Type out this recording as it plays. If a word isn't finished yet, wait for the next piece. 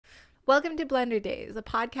Welcome to Blunder Days, a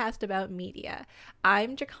podcast about media.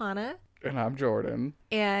 I'm Jacanna. And I'm Jordan.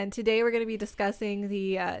 And today we're going to be discussing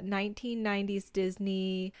the 1990s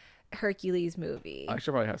Disney Hercules movie. I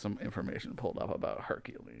should probably have some information pulled up about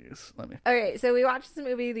Hercules. Okay, so we watched this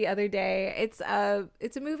movie the other day. It's a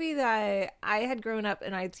movie that I had grown up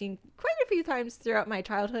and I'd seen quite a few times throughout my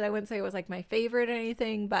childhood. I wouldn't say it was like my favorite or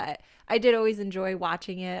anything, but I did always enjoy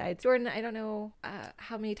watching it. Jordan, I don't know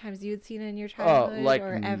how many times you had seen it in your childhood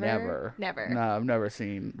or ever. Never. No, I've never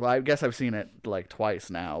seen. Well, I guess I've seen it like twice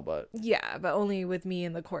now, but yeah, but only with me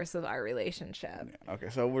in the course of our relationship. Okay,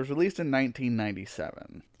 so it was released in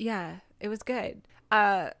 1997. Yeah, it was good.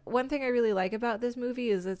 One thing I really like about this movie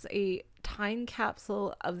is it's a time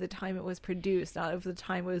capsule of the time it was produced, not of the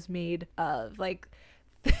time it was made of. Like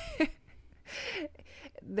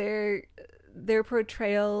their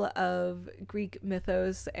portrayal of Greek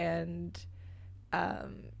mythos and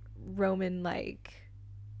Roman like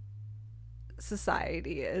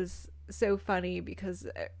society is so funny because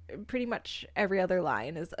pretty much every other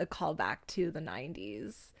line is a callback to the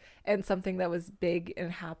 90s and something that was big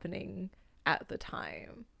and happening at the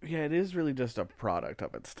time. Yeah, it is really just a product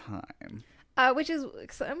of its time. Which is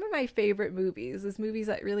some of my favorite movies, is movies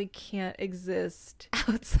that really can't exist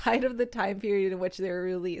outside of the time period in which they were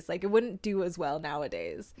released. Like, it wouldn't do as well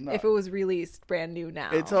nowadays if it was released brand new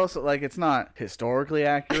now. It's also, like, it's not historically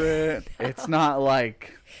accurate. No. It's not,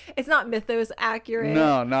 like... It's not mythos accurate.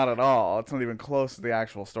 No, not at all. It's not even close to the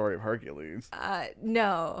actual story of Hercules.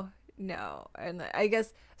 No. And I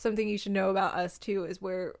guess something you should know about us, too, is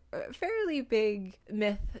we're fairly big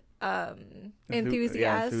myth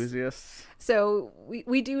enthusiasts. So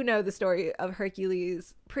we do know the story of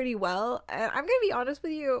Hercules pretty well. And I'm going to be honest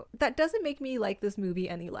with you, that doesn't make me like this movie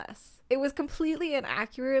any less. It was completely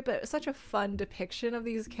inaccurate, but it was such a fun depiction of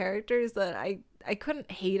these characters that I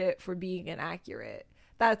couldn't hate it for being inaccurate.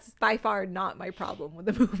 That's by far not my problem with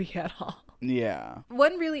the movie at all. Yeah.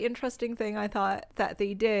 One really interesting thing I thought that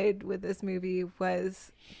they did with this movie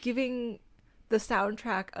was giving the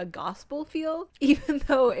soundtrack a gospel feel, even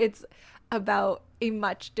though it's about a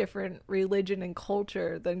much different religion and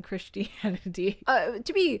culture than Christianity.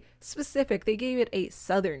 To be specific, they gave it a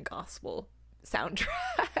Southern gospel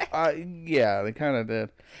soundtrack. Yeah, they kind of did.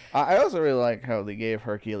 I also really like how they gave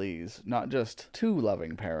Hercules not just 2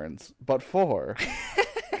 loving parents, but 4.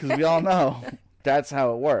 Because we all know that's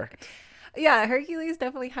how it worked. Yeah, Hercules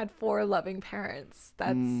definitely had 4 loving parents.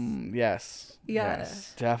 That's yes. Yeah.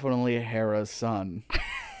 Yes. Definitely Hera's son.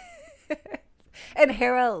 And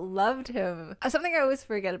Hera loved him. Something I always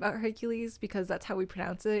forget about Hercules, because that's how we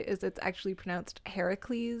pronounce it, is it's actually pronounced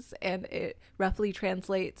Heracles, and it roughly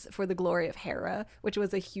translates for the glory of Hera, which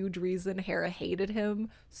was a huge reason Hera hated him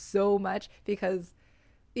so much, because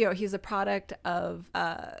he's a product of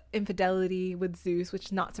infidelity with Zeus, which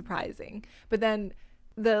is not surprising. But then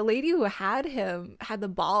the lady who had him had the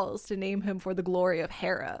balls to name him for the glory of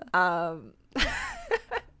Hera.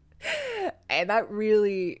 And that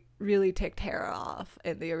really, really ticked Hera off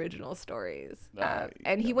in the original stories.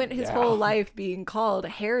 And he went his whole life being called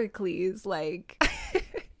Heracles, like...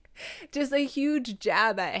 just a huge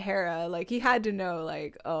jab at Hera. Like, he had to know,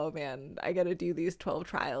 like, oh man, I gotta do these 12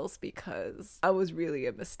 trials because I was really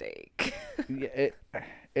a mistake. Yeah,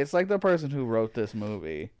 it's like the person who wrote this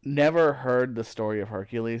movie never heard the story of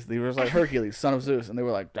Hercules. They were just like, Hercules, son of Zeus. And they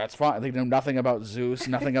were like, that's fine. They knew nothing about Zeus,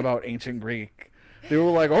 nothing about ancient Greek. They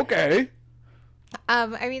were like, okay.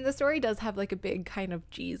 I mean, the story does have like a big kind of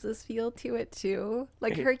Jesus feel to it too.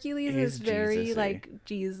 Like, Hercules is very Jesus-y. Like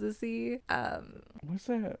Jesus-y. What's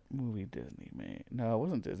that movie Disney made? No, it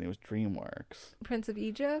wasn't Disney. It was DreamWorks. Prince of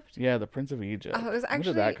Egypt? Yeah, The Prince of Egypt. It was actually, when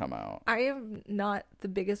did that come out? I am not the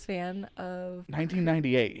biggest fan of...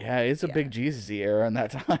 1998. Yeah, it's a big Jesus-y era in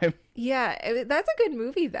that time. Yeah, that's a good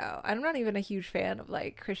movie though. I'm not even a huge fan of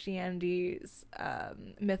like Christianity's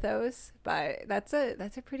mythos, but that's a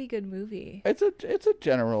pretty good movie. It's a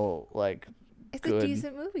general like. It's good. A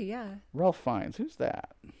decent movie, yeah. Ralph Fiennes, who's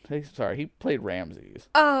that? Sorry, he played Ramses.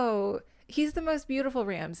 Oh, he's the most beautiful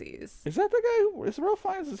Ramses. Is that the guy? Is Ralph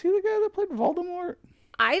Fiennes? Is he the guy that played Voldemort?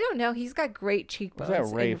 I don't know. He's got great cheekbones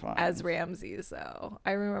as Fiennes? Ramses, though.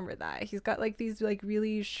 I remember that. He's got like these like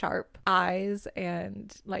really sharp eyes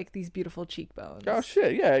and like these beautiful cheekbones. Oh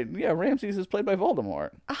shit! Yeah. Ramses is played by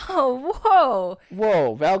Voldemort. Oh,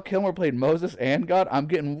 whoa! Val Kilmer played Moses and God. I'm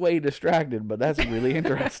getting way distracted, but that's really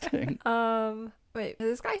interesting. Wait,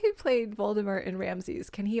 this guy who played Voldemort in Ramses,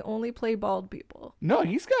 can he only play bald people? No,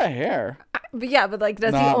 he's got hair. But like,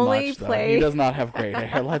 does he only play? He does not have great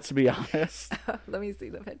hair, let's be honest. Let me see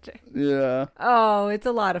the picture. Yeah. Oh, it's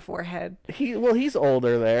a lot of forehead. He's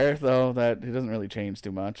older there, though, that he doesn't really change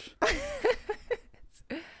too much.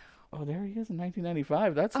 Oh, there he is in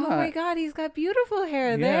 1995. That's Oh not. my God, he's got beautiful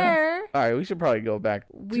hair Yeah. there. All right, we should probably go back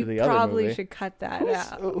We to the other movie. probably should cut that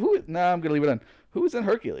out. No, I'm gonna leave it in. Who was in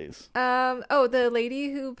Hercules? Oh, the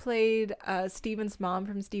lady who played Steven's mom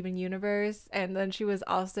from Steven Universe, and then she was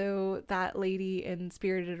also that lady in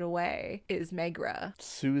Spirited Away, is Megra.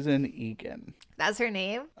 Susan Egan. That's her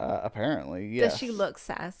name? Apparently, yes. Does she look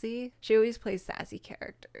sassy? She always plays sassy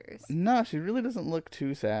characters. No, she really doesn't look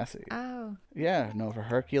too sassy. Oh. Yeah, no, for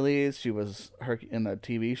Hercules, she was in the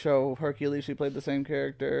TV show Hercules, she played the same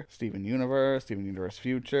character. Steven Universe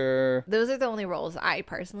Future. Those are the only roles I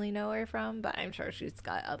personally know her from, but I'm sure she's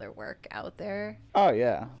got other work out there. Oh,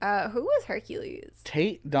 yeah. Who was Hercules?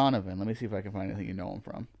 Tate Donovan. Let me see if I can find anything you know him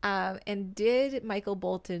from. And did Michael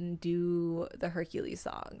Bolton do the Hercules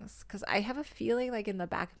songs? Because I have a feeling, like, in the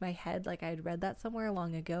back of my head, like I'd read that somewhere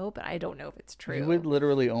long ago, but I don't know if it's true. You would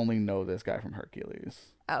literally only know this guy from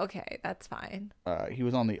Hercules. Okay, that's fine. He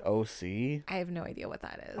was on the OC. I have no idea what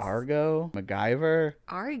that is. Argo. MacGyver.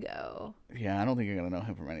 Argo. Yeah, I don't think you're going to know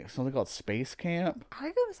him from any. Something called Space Camp.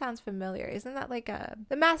 Argo sounds familiar. Isn't that like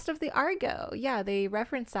the Master of the Argo? Yeah, they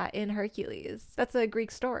reference that in Hercules. That's a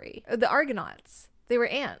Greek story. The Argonauts. They were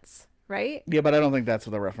ants, right? Yeah, but I don't think that's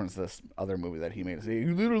the reference to this other movie that he made.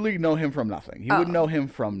 You literally know him from nothing. You would know him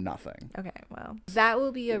from nothing. Okay, well, that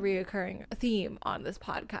will be a reoccurring theme on this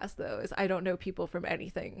podcast, though, is I don't know people from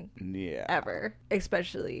anything ever,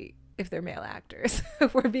 especially if they're male actors,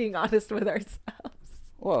 if we're being honest with ourselves.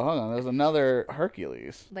 Whoa, hold on. There's another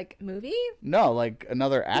Hercules. Like movie? No, like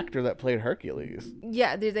another actor that played Hercules.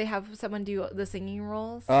 Yeah, did they have someone do the singing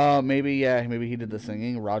roles? Maybe he did the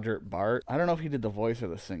singing. Roger Bart. I don't know if he did the voice or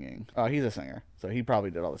the singing. Oh, he's a singer, so he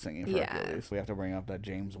probably did all the singing for Hercules. We have to bring up that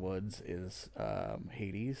James Woods is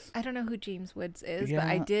Hades. I don't know who James Woods is, but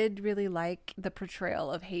I did really like the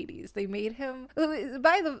portrayal of Hades. They made him,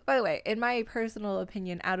 by the way, in my personal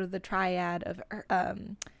opinion, out of the triad of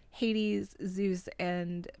Hades, Zeus,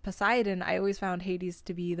 and Poseidon, I always found Hades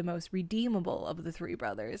to be the most redeemable of the three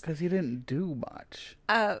brothers. Because he didn't do much.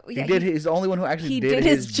 Yeah, he's the only one who actually did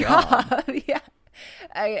his job. Yeah.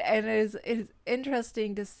 And it's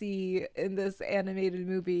interesting to see in this animated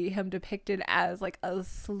movie him depicted as like a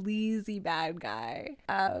sleazy bad guy.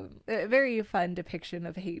 A very fun depiction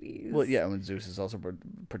of Hades. Well, yeah, when Zeus is also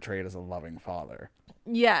portrayed as a loving father.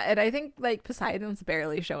 Yeah, and I think like Poseidon's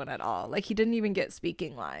barely shown at all. Like he didn't even get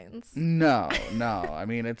speaking lines. No. I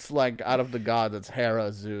mean, it's like out of the gods, it's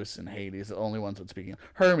Hera, Zeus, and Hades, the only ones with speaking.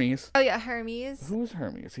 Hermes. Oh yeah, Hermes. Who's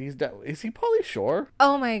Hermes? Is he Pauly Shore?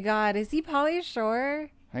 Oh my God, is he Pauly Shore?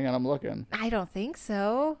 Hang on, I'm looking. I don't think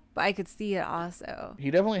so, but I could see it also. He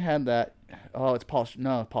definitely had that. Oh, it's Paul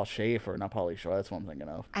Schaefer, not Pauly Shore. That's what I'm thinking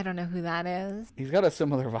of. I don't know who that is. He's got a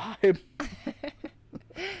similar vibe.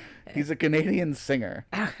 He's a Canadian singer,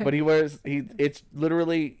 but it's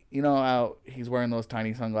literally, you know how he's wearing those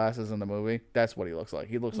tiny sunglasses in the movie? That's what he looks like.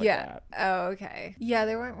 He looks like that. Oh, okay. Yeah,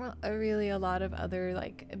 there weren't really a lot of other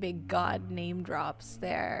like big god name drops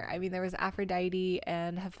there. I mean, there was Aphrodite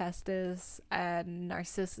and Hephaestus and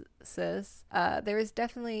Narcissus. There was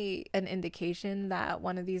definitely an indication that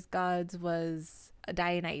one of these gods was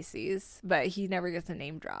Dionysus, but he never gets a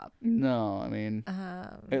name drop. No, I mean,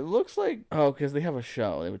 it looks like, because they have a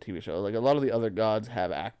show, they have a TV show. Like a lot of the other gods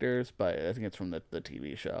have actors, but I think it's from the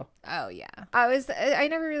TV show. Oh yeah, I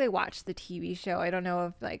never really watched the TV show. I don't know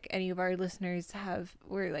if like any of our listeners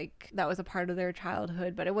were like that was a part of their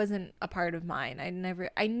childhood, but it wasn't a part of mine.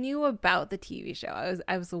 I knew about the TV show.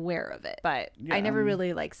 I was aware of it, but I never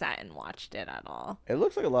really like sat and watched it at all. It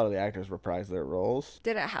looks like a lot of the actors reprised their roles.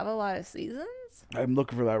 Did it have a lot of seasons? I'm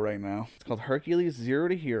looking for that right now. It's called Hercules Zero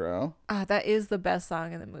to Hero. That is the best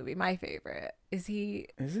song in the movie. My favorite. Is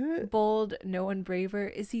it bold, no one braver?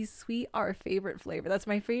 Is he sweet, our favorite flavor? That's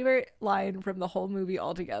my favorite line from the whole movie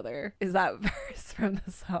altogether, is that verse from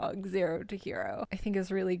the song Zero to Hero. I think it's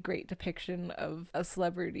a really great depiction of a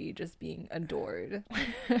celebrity just being adored.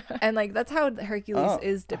 And like that's how Hercules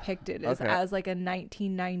is depicted, is as like a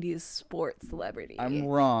 1990s sports celebrity. I'm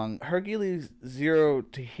wrong. Hercules Zero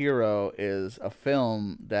to Hero is a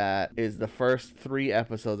film that is the first 3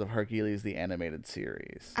 episodes of Hercules the animated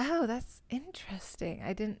series. Oh, that's interesting.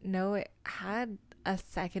 I didn't know it had a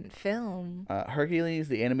second film. Hercules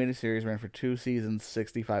the animated series ran for 2 seasons,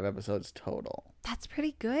 65 episodes total. That's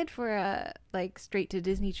pretty good for a like straight to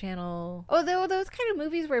Disney Channel. Although those kind of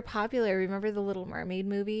movies were popular. Remember the Little Mermaid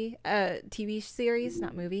movie, TV series,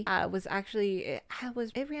 not movie.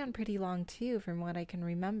 It ran pretty long too, from what I can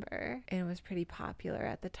remember, and it was pretty popular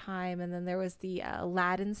at the time. And then there was the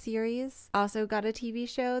Aladdin series, also got a TV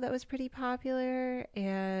show that was pretty popular.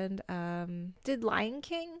 And did Lion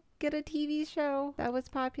King get a TV show that was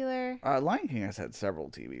popular? Lion King has had several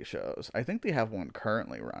TV shows. I think they have one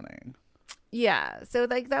currently running. Yeah, so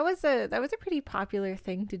like that was a pretty popular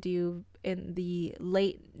thing to do in the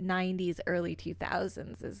late 90s, early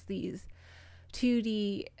 2000s, is these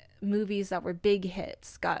 2D movies that were big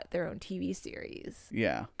hits got their own TV series.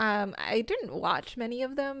 Yeah. I didn't watch many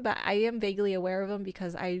of them, but I am vaguely aware of them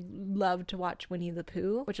because I love to watch Winnie the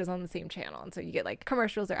Pooh, which is on the same channel, and so you get like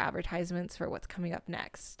commercials or advertisements for what's coming up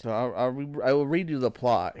next. So I will read you the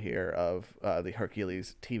plot here of the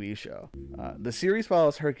Hercules TV show. The series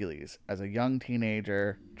follows Hercules as a young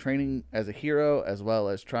teenager, training as a hero as well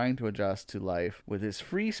as trying to adjust to life with his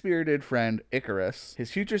free-spirited friend Icarus,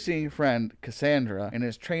 his future-seeing friend Cassandra, and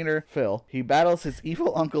his trainer Phil. He battles his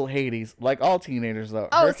evil uncle Hades, like all teenagers though.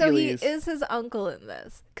 Oh, Hercules... so he is his uncle in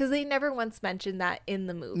this, because they never once mentioned that in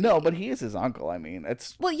the movie. No, but he is his uncle. I mean,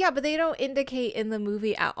 it's... Well, yeah, but they don't indicate in the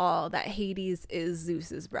movie at all that Hades is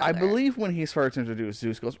Zeus's brother. I believe when he's first introduced,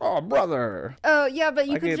 Zeus goes, "Oh, brother." Oh, yeah, but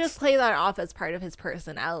you Like, could it's- just play that off as part of his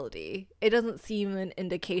personality. It doesn't seem an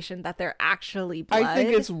indication that they're actually blood. I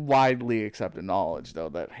think it's widely accepted knowledge, though,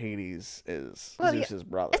 that Hades is Zeus's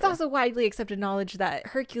brother. It's also widely accepted knowledge that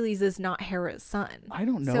Hercules is not Hera's son. I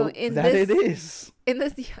don't know So in that this- it is. In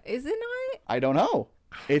this, is it not? I don't know.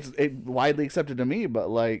 It's widely accepted to me, but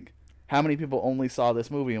like, how many people only saw this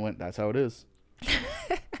movie and went, "That's how it is"?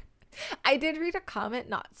 I did read a comment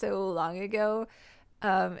not so long ago.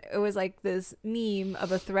 It was like this meme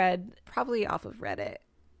of a thread, probably off of Reddit.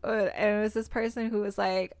 And it was this person who was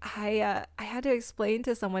like, I had to explain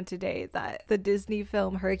to someone today that the Disney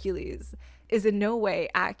film Hercules is in no way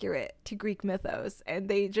accurate to Greek mythos. And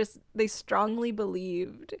they strongly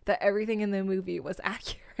believed that everything in the movie was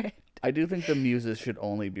accurate. I do think the muses should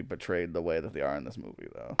only be portrayed the way that they are in this movie,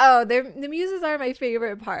 though. Oh, the muses are my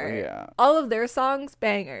favorite part. Yeah. All of their songs,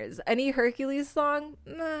 bangers. Any Hercules song,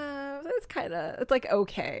 nah, it's like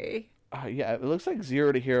okay. Yeah, it looks like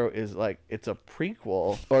Zero to Hero is like, it's a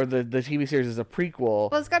prequel, or the TV series is a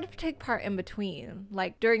prequel. Well, it's got to take part in between,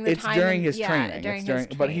 like during the It's time. during his training. During It's his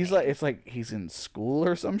during, but he's training. like, it's like he's in school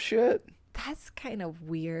or some shit. That's kind of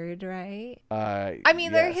weird, right? I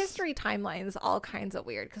mean, their history timeline is all kinds of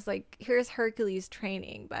weird because, like, here's Hercules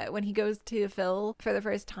training, but when he goes to Phil for the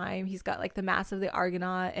first time, he's got, like, the Mass of the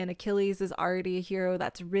Argonaut, and Achilles is already a hero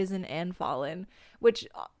that's risen and fallen, which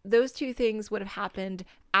those two things would have happened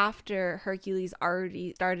after Hercules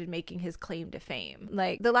already started making his claim to fame.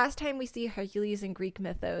 Like, the last time we see Hercules in Greek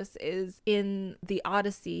mythos is in the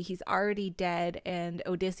Odyssey. He's already dead, and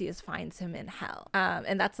Odysseus finds him in hell.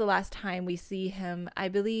 And that's the last time we see him. I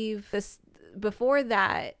believe before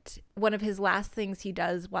that, one of his last things he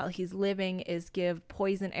does while he's living is give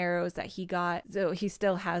poison arrows that he got. So he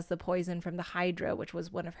still has the poison from the Hydra, which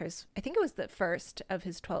was one of his, I think it was the first of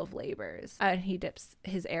his 12 labors. And he dips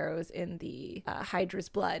his arrows in the Hydra's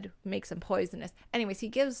blood, makes him poisonous. Anyways, he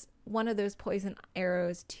gives one of those poison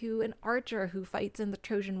arrows to an archer who fights in the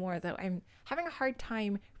Trojan War, though I'm having a hard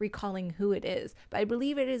time recalling who it is. But I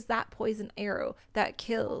believe it is that poison arrow that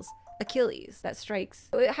kills Achilles, that strikes.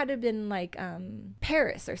 It had to have been like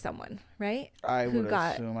Paris or someone, right? I would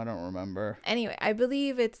assume. I don't remember. Anyway, I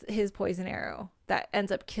believe it's his poison arrow that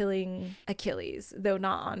ends up killing Achilles, though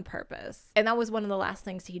not on purpose. And that was one of the last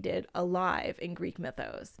things he did alive in Greek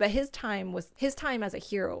mythos. But his time as a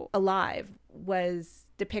hero alive was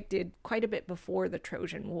depicted quite a bit before the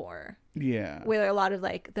Trojan War. Yeah. Where a lot of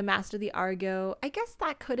like the Master of the Argo, I guess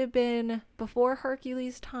that could have been before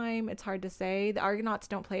Hercules' time. It's hard to say. The Argonauts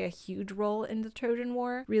don't play a huge role in the Trojan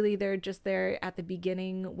War. Really, they're just there at the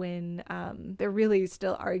beginning when they're really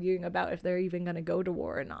still arguing about if they're even going to go to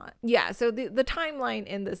war or not. Yeah, so the timeline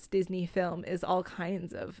in this Disney film is all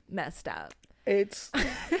kinds of messed up.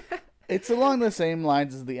 It's along the same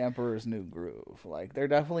lines as The Emperor's New Groove. Like, they're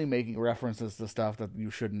definitely making references to stuff that you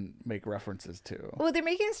shouldn't make references to. Well, they're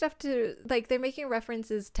making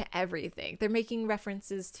references to everything. They're making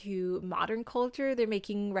references to modern culture. They're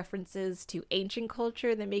making references to ancient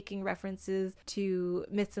culture. They're making references to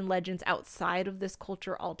myths and legends outside of this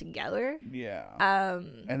culture altogether. Yeah.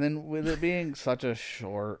 And then with it being such a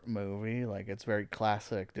short movie, like, it's very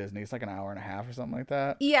classic Disney. It's like an hour and a half or something like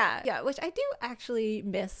that. Yeah, which I do actually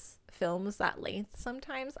miss films that length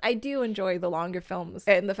sometimes. I do enjoy the longer films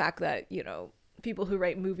and the fact that, you know, people who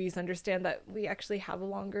write movies understand that we actually have a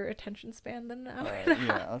longer attention span than an hour and a half.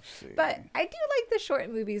 Yeah, let's see. But I do like the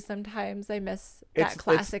short movies sometimes. I miss that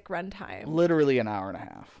classic runtime. Literally an hour and a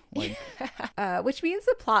half. Like, which means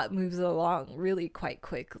the plot moves along really quite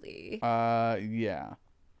quickly. Yeah.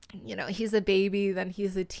 you know, he's a baby, then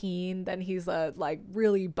he's a teen, then he's a like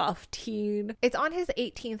really buff teen. It's on his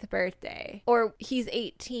 18th birthday, or he's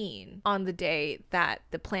 18 on the day that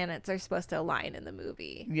the planets are supposed to align in the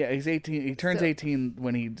movie. Yeah, he's 18. He turns 18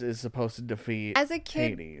 when he is supposed to defeat as a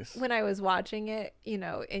kid Hades. When I was watching it, you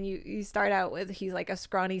know, and you start out with he's like a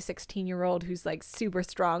scrawny 16-year-old who's like super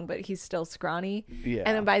strong, but he's still scrawny. Yeah.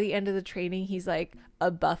 And then by the end of the training, he's like a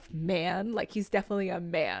buff man. Like he's definitely a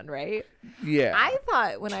man, right? Yeah. I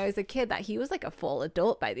thought when I was a kid that he was like a full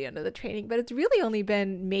adult by the end of the training, but it's really only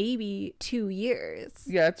been maybe 2 years.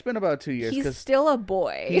 Yeah, it's been about 2 years. He's still a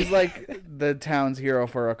boy. He's like the town's hero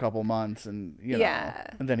for a couple months, and you know, Yeah.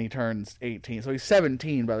 and then he turns 18. So he's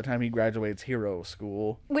 17 by the time he graduates hero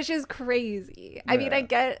school. Which is crazy. I mean, I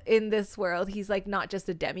get in this world, he's like not just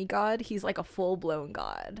a demigod, he's like a full-blown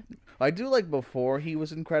god. I do like before he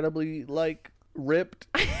was incredibly like ripped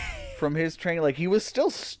from his training. Like he was still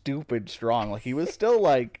stupid strong. Like he was still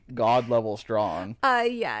like god level strong.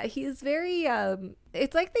 Yeah, he's very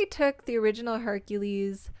it's like they took the original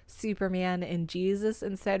Hercules, Superman, and Jesus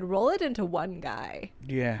and said roll it into one guy.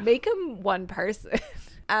 Yeah. Make him one person.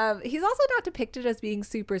 He's also not depicted as being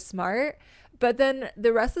super smart, but then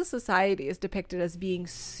the rest of society is depicted as being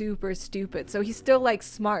super stupid. So he's still like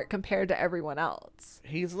smart compared to everyone else.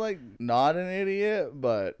 He's like not an idiot,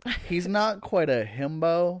 but he's not quite a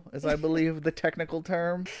himbo, as I believe the technical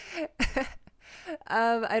term.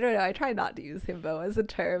 I don't know. I try not to use himbo as a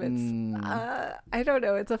term. It's I don't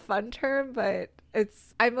know. It's a fun term, but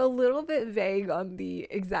I'm a little bit vague on the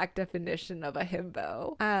exact definition of a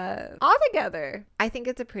himbo. Altogether, I think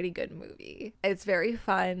it's a pretty good movie. It's very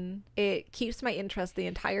fun. It keeps my interest the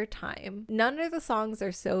entire time. None of the songs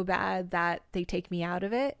are so bad that they take me out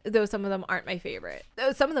of it, though some of them aren't my favorite.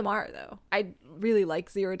 Some of them are, though. I really like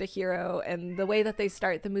Zero to Hero, and the way that they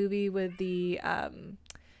start the movie with the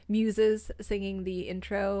muses singing the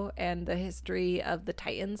intro and the history of the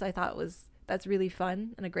Titans, I thought that's really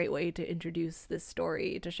fun and a great way to introduce this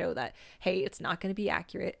story, to show that, hey, it's not going to be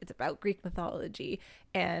accurate. It's about Greek mythology,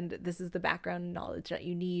 and this is the background knowledge that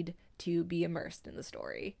you need to be immersed in the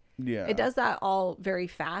story. Yeah. It does that all very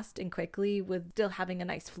fast and quickly with still having a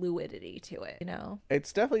nice fluidity to it, you know?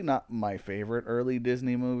 It's definitely not my favorite early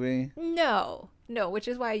Disney movie. No, which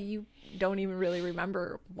is why you don't even really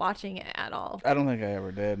remember watching it at all. I don't think I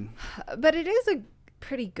ever did. But it is a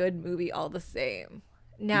pretty good movie all the same.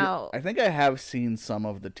 Now, I think I have seen some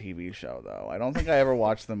of the TV show though. I don't think I ever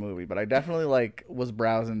watched the movie, but I definitely like was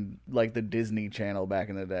browsing like the Disney Channel back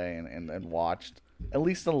in the day and watched at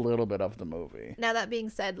least a little bit of the movie. Now that being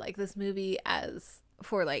said, like this movie as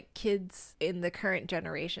for like kids in the current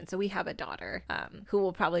generation. So we have a daughter who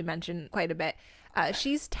we'll probably mention quite a bit.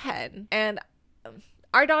 She's 10, and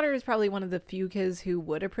our daughter is probably one of the few kids who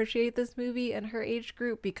would appreciate this movie in her age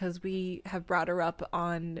group because we have brought her up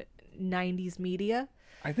on 90s media.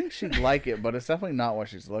 I think she'd like it, but it's definitely not what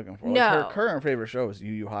she's looking for. No. Like, her current favorite show is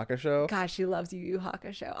Yu Yu Hakusho. Gosh, she loves Yu Yu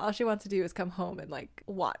Hakusho. All she wants to do is come home and like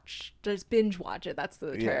just binge watch it. That's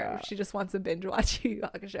the term. Yeah. She just wants to binge watch Yu Yu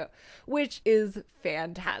Hakusho, which is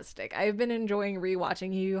fantastic. I've been enjoying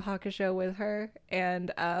rewatching Yu Yu Hakusho with her,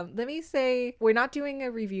 and let me say, we're not doing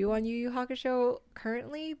a review on Yu Yu Hakusho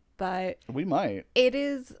currently, but We might. it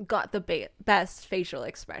is got the best facial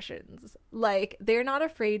expressions. Like, they're not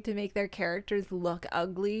afraid to make their characters look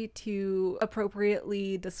ugly to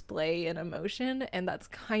appropriately display an emotion, and that's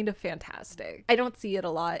kind of fantastic. I don't see it a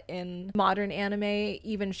lot in modern anime,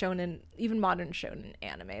 even modern shonen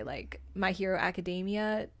anime. Like, My Hero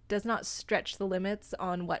Academia does not stretch the limits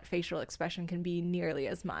on what facial expression can be nearly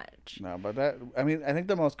as much. No, but I think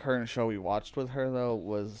the most current show we watched with her though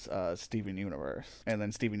was Steven Universe, and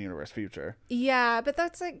then Steven Universe Future. Yeah, but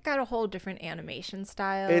that's like got a whole different animation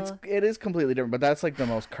style. It is completely different, but that's like the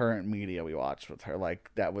most current media we watched with her.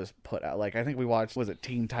 Like that was put out. Like I think we watched, was it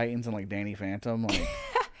Teen Titans and like Danny Phantom? Like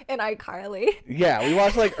and iCarly. yeah, we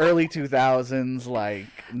watched like early 2000s, like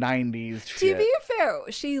 90s To shit. be fair,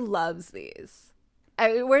 she loves these.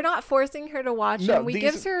 We're not forcing her to watch them. We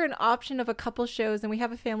give her an option of a couple shows, and we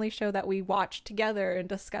have a family show that we watch together and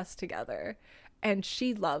discuss together. And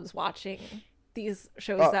she loves watching these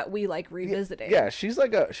shows that we like revisiting. Yeah, she's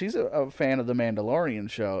a fan of the Mandalorian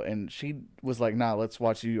show, and she was like, "Nah, let's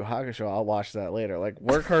watch Yu Yu Hakusho. I'll watch that later." Like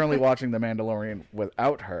we're currently watching the Mandalorian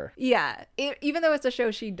without her. Yeah, even though it's a show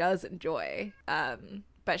she does enjoy,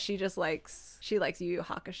 but she likes Yu Yu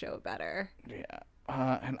Hakusho better. Yeah,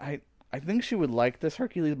 and I think she would like this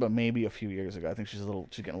Hercules, but maybe a few years ago. I think she's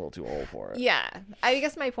getting a little too old for it. Yeah. I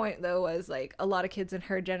guess my point, though, was like a lot of kids in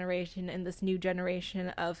her generation and this new generation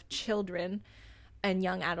of children and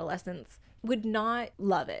young adolescents would not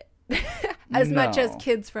love it. as much as No.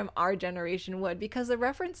 kids from our generation would, because the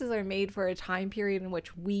references are made for a time period in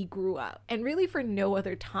which we grew up, and really for no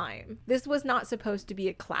other time. This was not supposed to be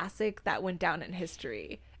a classic that went down in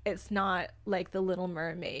history. It's not like The Little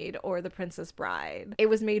Mermaid or The Princess Bride. It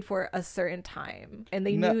was made for a certain time, and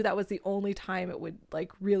they knew that was the only time it would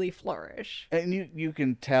like really flourish. And you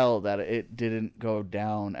can tell that it didn't go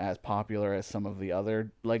down as popular as some of the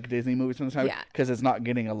other like Disney movies from the time, because it's not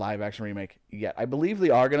getting a live action remake yet. I believe they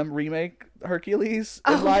are going to remake Hercules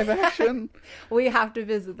in live action. We have to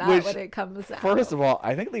visit that when it comes out. First of all,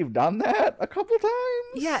 I think they've done that a couple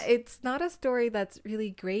times. Yeah, it's not a story that's really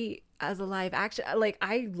great as a live action. Like,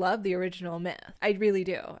 I love the original myth. I really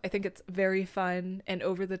do. I think it's very fun and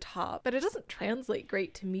over the top, but it doesn't translate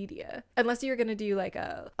great to media unless you're going to do like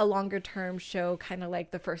a longer term show, kind of like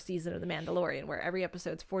the first season of The Mandalorian, where every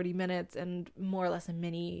episode's 40 minutes and more or less a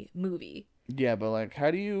mini movie. Yeah, but like,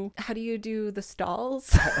 how do you do the stalls?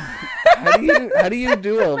 how do you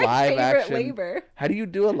do a live action labor. How do you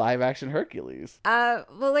do a live action Hercules?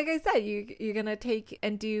 Well, like I said, you're gonna take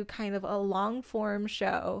and do kind of a long form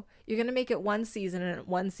show. You're gonna make it one season and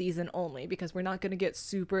one season only, because we're not gonna get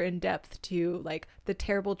super in depth to like the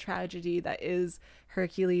terrible tragedy that is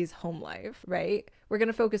Hercules' home life, right? We're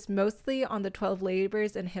gonna focus mostly on the 12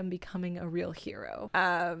 labors and him becoming a real hero.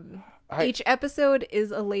 Each episode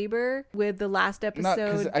is a labor, with the last episode...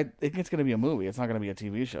 Because I think it's going to be a movie. It's not going to be a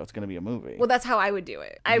TV show. It's going to be a movie. Well, that's how I would do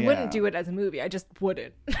it. I wouldn't do it as a movie. I just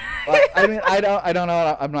wouldn't. I mean, I don't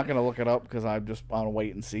know. I'm not going to look it up because I just want to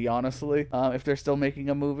wait and see, honestly, if they're still making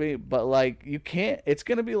a movie. But, like, you can't... It's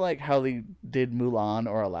going to be like how they did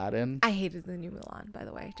Mulan or Aladdin. I hated the new Mulan, by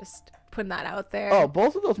the way. Just putting that out there. Oh,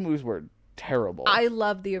 both of those movies were terrible. I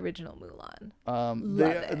love the original Mulan.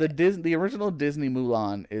 The original Disney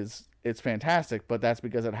Mulan it's fantastic, but that's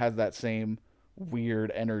because it has that same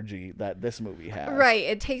weird energy that this movie has. Right.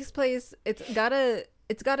 It takes place. It's got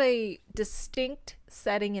a distinct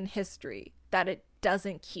setting in history that it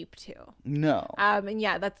doesn't keep to. No. And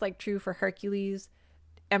yeah, that's like true for Hercules,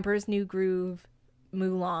 Emperor's New Groove,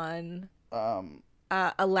 Mulan,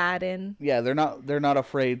 Aladdin. Yeah, they're not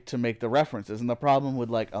afraid to make the references, and the problem with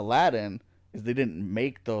like Aladdin is they didn't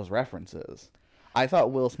make those references. I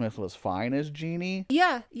thought Will Smith was fine as Genie.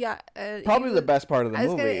 Yeah. Probably the best part of the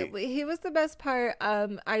movie. He was the best part.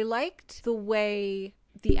 I liked the way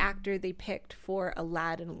the actor they picked for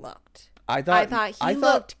Aladdin looked. I thought he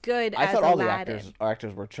looked good as Aladdin. I thought all the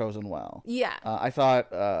actors were chosen well. Yeah. I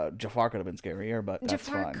thought Jafar could have been scarier, but that's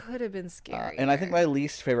fine. Jafar could have been scarier. And I think my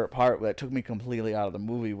least favorite part that took me completely out of the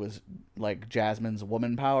movie was like Jasmine's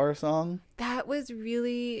Woman Power song. That was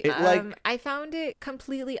really... I found it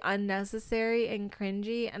completely unnecessary and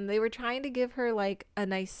cringy, and they were trying to give her like a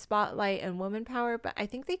nice spotlight and woman power, but I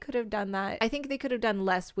think they could have done that. I think they could have done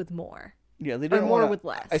less with more. Yeah, they didn't more with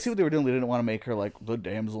less. I see what they were doing. They didn't want to make her like the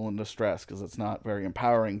damsel in distress, because it's not very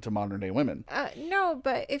empowering to modern day women. No,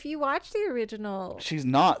 but if you watch the original, she's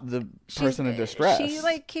not the person in distress. She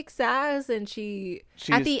like kicks ass, and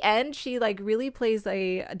at the end she like really plays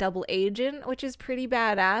a double agent, which is pretty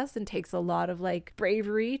badass and takes a lot of like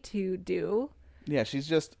bravery to do. Yeah,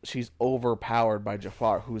 she's overpowered by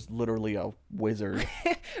Jafar, who's literally a wizard.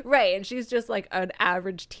 Right, and she's just like an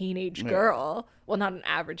average teenage girl. Yeah. Well, not an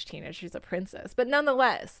average teenage, she's a princess. But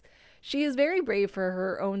nonetheless, she is very brave for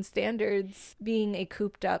her own standards, being a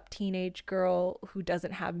cooped up teenage girl who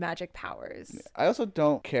doesn't have magic powers. I also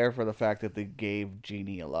don't care for the fact that they gave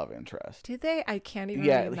Genie a love interest. Did they? I can't even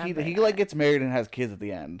remember. He like gets married and has kids at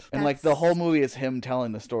the end. And like the whole movie is him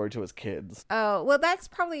telling the story to his kids. Oh, well, that's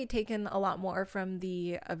probably taken a lot more from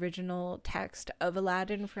the original text of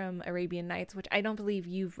Aladdin from Arabian Nights, which I don't believe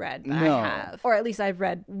you've read, but no. I have. Or at least I've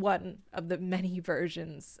read one of the many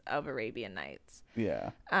versions of Arabian Nights. Yeah.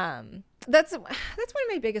 That's one of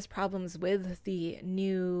my biggest problems with the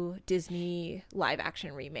new Disney live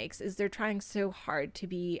action remakes, is they're trying so hard to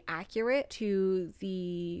be accurate to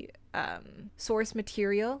the source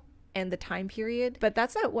material and the time period, but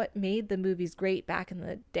that's not what made the movies great back in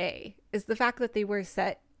the day. Is the fact that they were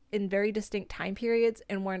set in very distinct time periods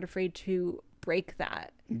and weren't afraid to break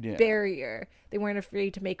that barrier. They weren't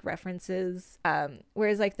afraid to make references.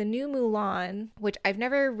 Whereas like the new Mulan, which I've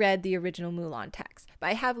never read the original Mulan text, but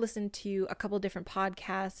I have listened to a couple different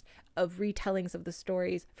podcasts of retellings of the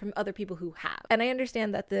stories from other people who have. And I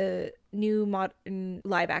understand that the new modern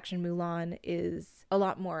live action Mulan is a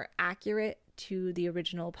lot more accurate to the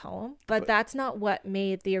original poem, but that's not what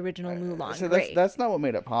made the original Mulan great. That's not what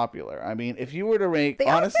made it popular. I mean, if you were to make... They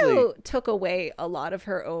also took away a lot of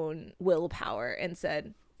her own willpower and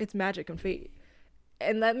said, it's magic and fate.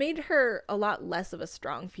 And that made her a lot less of a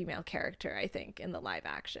strong female character, I think, in the live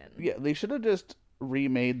action. Yeah, they should have just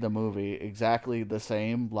remade the movie exactly the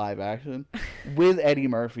same live action with Eddie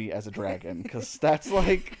Murphy as a dragon, because that's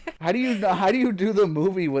like, how do you do the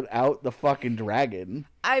movie without the fucking dragon?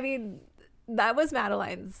 I mean, that was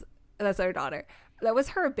Madeline's, that's our daughter. That was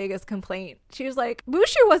her biggest complaint. She was like,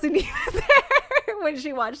 Mushu wasn't even there when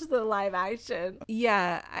she watched the live action.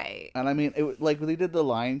 Yeah, And I mean, it like they did the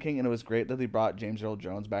Lion King, and it was great that they brought James Earl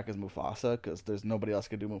Jones back as Mufasa, because there's nobody else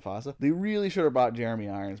could do Mufasa. They really should have brought Jeremy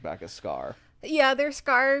Irons back as Scar. Yeah, their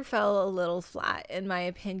Scar fell a little flat, in my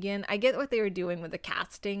opinion. I get what they were doing with the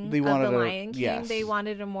casting of the Lion King. Yes. They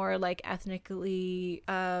wanted a more like ethnically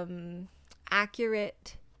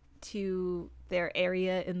accurate to their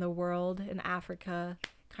area in the world, in Africa,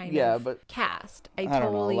 kind of cast. I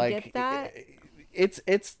totally get that.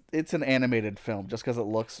 It's an animated film. Just because it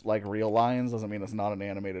looks like real lions doesn't mean it's not an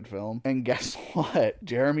animated film. And guess what?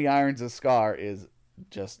 Jeremy Irons' Scar is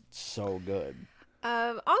just so good.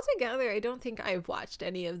 Altogether, I don't think I've watched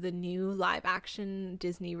any of the new live action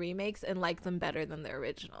Disney remakes and like them better than the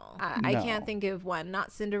original. I can't think of one.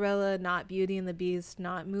 Not Cinderella, not Beauty and the Beast,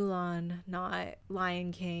 not Mulan, not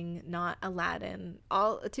Lion King, not Aladdin.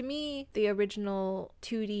 All to me, the original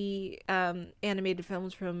 2D animated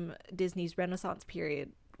films from Disney's Renaissance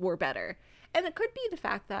period were better. And it could be the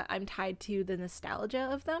fact that I'm tied to the nostalgia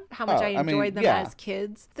of them, how much I enjoyed them as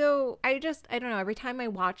kids. So I don't know, every time I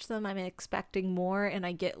watch them, I'm expecting more and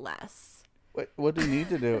I get less. What they need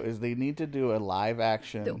to do is they need to do a live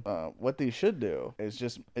action. What they should do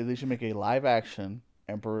is they should make a live action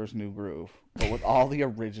Emperor's New Groove, but with all the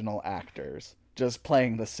original actors just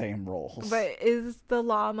playing the same roles. But is the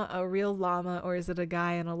llama a real llama, or is it a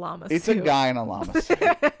guy in a llama suit? It's a guy in a llama suit.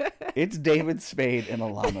 It's David Spade in a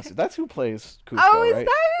llama suit. That's who plays Cusco, right?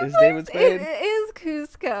 Is David Spade? It is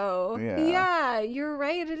Cusco. Yeah, you're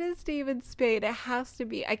right. It is David Spade. It has to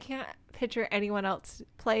be. I can't picture anyone else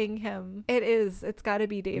playing him. It's got to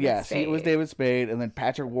be David Spade. Yes, it was David Spade, and then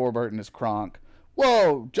Patrick Warburton is Kronk.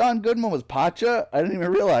 Whoa, John Goodman was Pacha? I didn't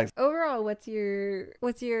even realize. Overall, what's your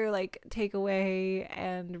like takeaway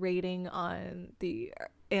and rating on the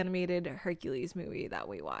animated Hercules movie that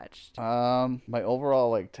we watched? My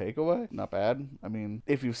overall like takeaway, not bad. I mean,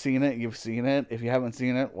 if you've seen it, you've seen it. If you haven't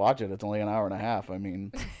seen it, watch it. It's only an hour and a half. I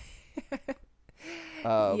mean,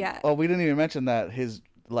 yeah. Well, we didn't even mention that his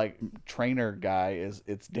like trainer guy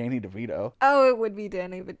it's Danny DeVito. Oh, it would be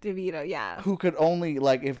Danny DeVito, yeah. Who could only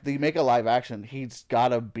like, if they make a live action, he's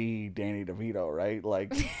gotta be Danny DeVito, right?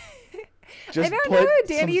 Like just I don't put know.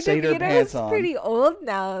 Danny some Seder DeVito pants is on. pretty old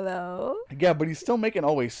now, though. Yeah, but he's still making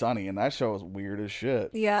Always Sunny, and that show is weird as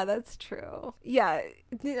shit. Yeah, that's true. Yeah,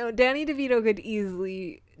 Danny DeVito could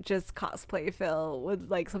easily just cosplay Phil with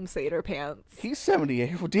like some Seder pants. He's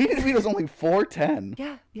 78. Well, Danny DeVito's only 4'10".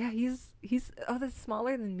 Yeah, he's that's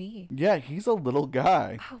smaller than me. Yeah, he's a little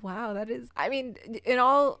guy. Oh wow, that is. I mean,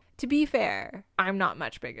 to be fair, I'm not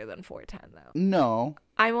much bigger than 4'10" though. No.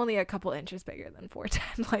 I'm only a couple inches bigger than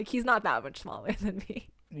 4'10". Like, he's not that much smaller than me.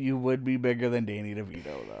 You would be bigger than Danny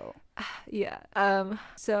DeVito, though. Yeah.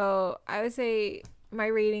 So I would say my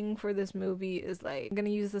rating for this movie is like, I'm gonna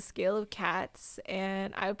use the scale of cats,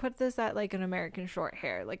 and I would put this at like an American short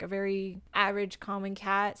hair, like a very average common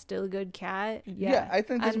cat, still a good cat. Yeah, I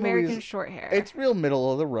think this American short hair. It's real middle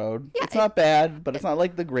of the road. Yeah, it's not bad, but it's not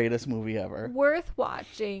like the greatest movie ever. Worth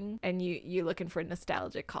watching, and you looking for a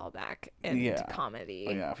nostalgic callback and comedy.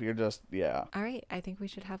 Yeah, if you're just All right, I think we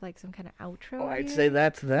should have like some kind of outro. Oh, I'd say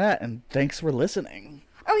that's that, and thanks for listening.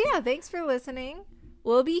 Oh yeah, thanks for listening.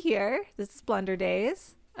 We'll be here. This is Blunder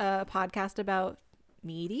Days, a podcast about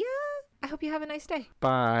media. I hope you have a nice day.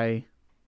 Bye.